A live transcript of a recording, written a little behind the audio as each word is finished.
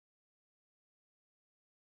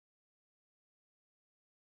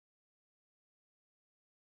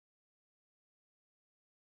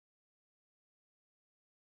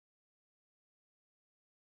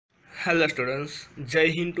Hello students, Jai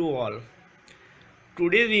Hind to all.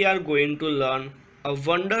 Today we are going to learn a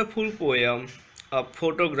wonderful poem, a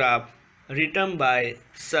photograph written by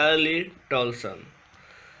Shirley Tolson.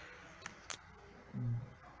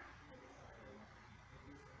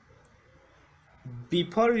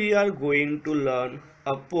 Before we are going to learn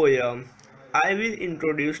a poem, I will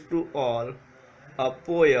introduce to all a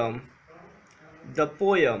poem. The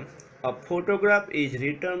poem, a photograph, is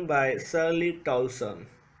written by Shirley Tolson.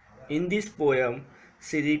 In this poem,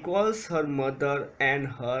 she recalls her mother and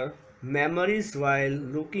her memories while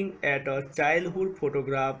looking at a childhood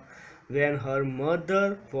photograph when her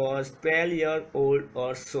mother was 12 years old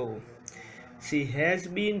or so. She has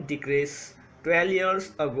been deceased 12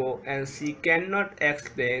 years ago and she cannot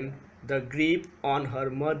explain the grief on her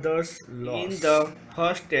mother's loss. In the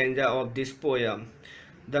first stanza of this poem,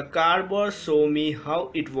 the cardboard show me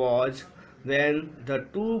how it was when the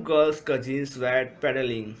two girls cousins were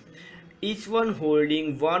paddling, each one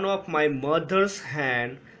holding one of my mother's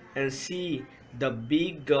hand, and she, the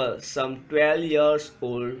big girl, some 12 years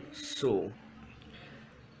old, so.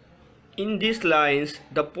 In these lines,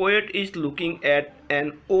 the poet is looking at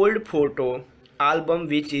an old photo album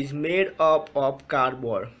which is made up of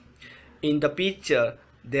cardboard. In the picture,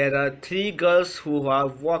 there are three girls who are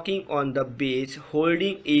walking on the beach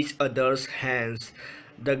holding each other's hands.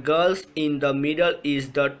 The girl in the middle is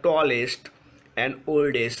the tallest and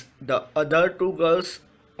oldest. The other two girls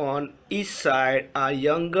on each side are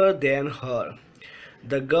younger than her.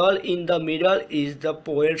 The girl in the middle is the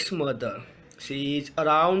poet's mother. She is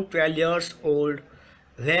around 12 years old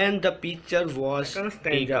when the picture was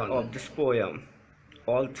taken. Of this poem.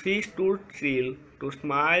 All three stood still to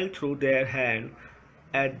smile through their hand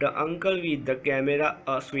at the uncle with the camera,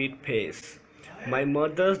 a sweet face. My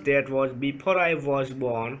mother's death was before I was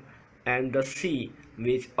born, and the sea,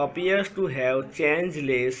 which appears to have changed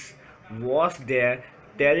less, was their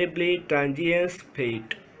terribly transient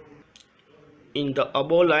fate. In the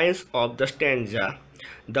above lines of the stanza,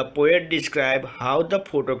 the poet describes how the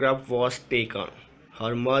photograph was taken.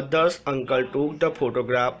 Her mother's uncle took the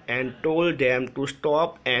photograph and told them to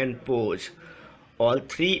stop and pose. All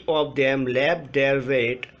three of them left their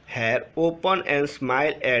wet hair open and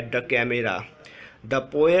smiled at the camera. The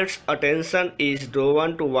poet's attention is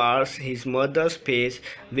drawn towards his mother's face,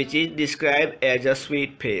 which is described as a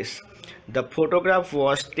sweet face. The photograph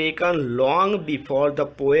was taken long before the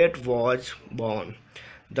poet was born.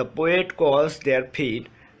 The poet calls their fate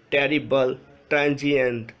terrible,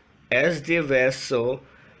 transient, as they were so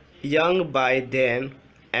young by then,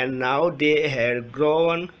 and now they had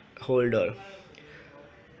grown older.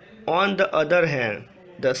 On the other hand,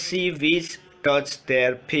 the sea which touched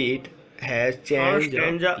their feet has changed. First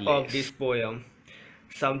stanza of this poem.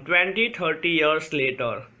 Some 20-30 years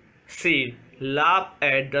later, she laughed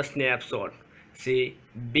at the snapshot. She,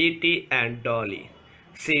 Betty and Dolly,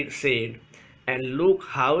 she said, and look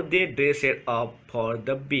how they dressed up for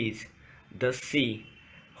the beach. The sea.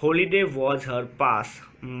 Holiday was her past,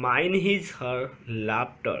 mine is her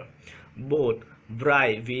laughter. Both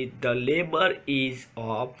bright with the labor is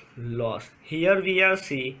of loss. Here we are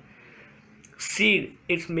see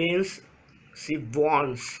it means she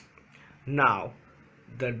wants. Now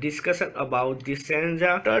the discussion about the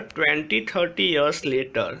stanza. After 20-30 years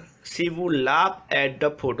later, she would laugh at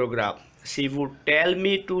the photograph. She would tell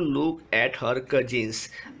me to look at her cousins,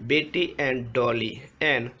 Betty and Dolly,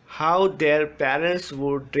 and how their parents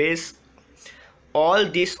would dress all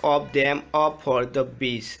these of them up for the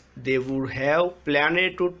beach. They would have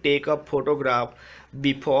planned to take a photograph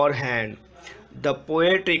beforehand. The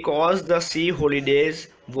poet recalls the sea holidays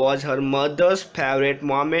was her mother's favorite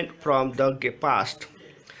moment from the past,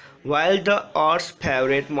 while the earth's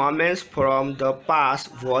favorite moments from the past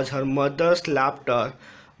was her mother's laughter.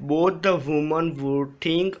 Both the women would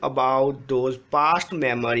think about those past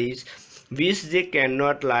memories which they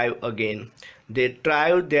cannot live again. They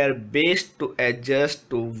tried their best to adjust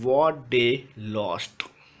to what they lost.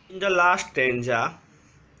 In the last stanza,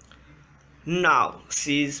 now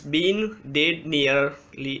she's been dead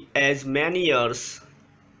nearly as many years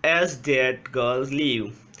as that girl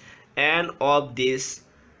lived, and of this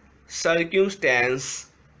circumstance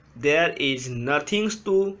there is nothing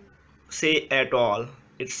to say at all.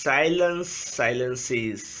 It's silences.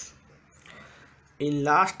 In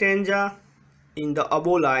last stanza, in the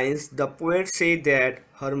above lines, the poet said that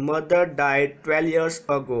her mother died 12 years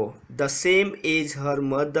ago, the same age her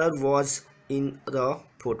mother was in the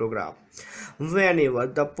photograph. Whenever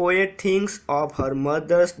the poet thinks of her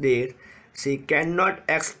mother's death, she cannot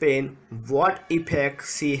explain what effect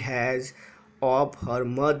she has of her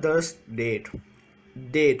mother's death.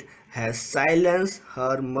 has silenced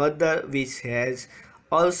her mother, which has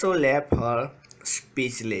also left her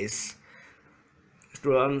speechless.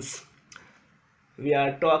 Students, we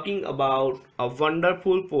are talking about a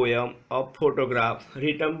wonderful poem, a photograph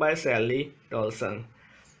written by Sally Dawson.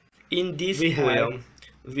 In this poem,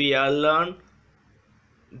 we are learn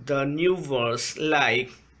the new words like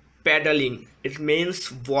pedaling, it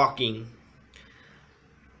means walking.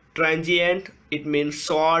 Transient, it means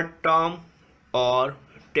short term or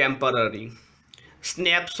temporary.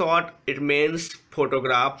 Snapshot, it means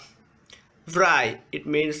photograph. Wry, it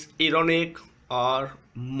means ironic or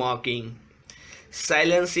mocking.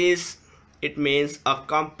 Silence is, it means a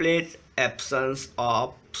complete absence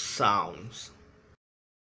of sounds.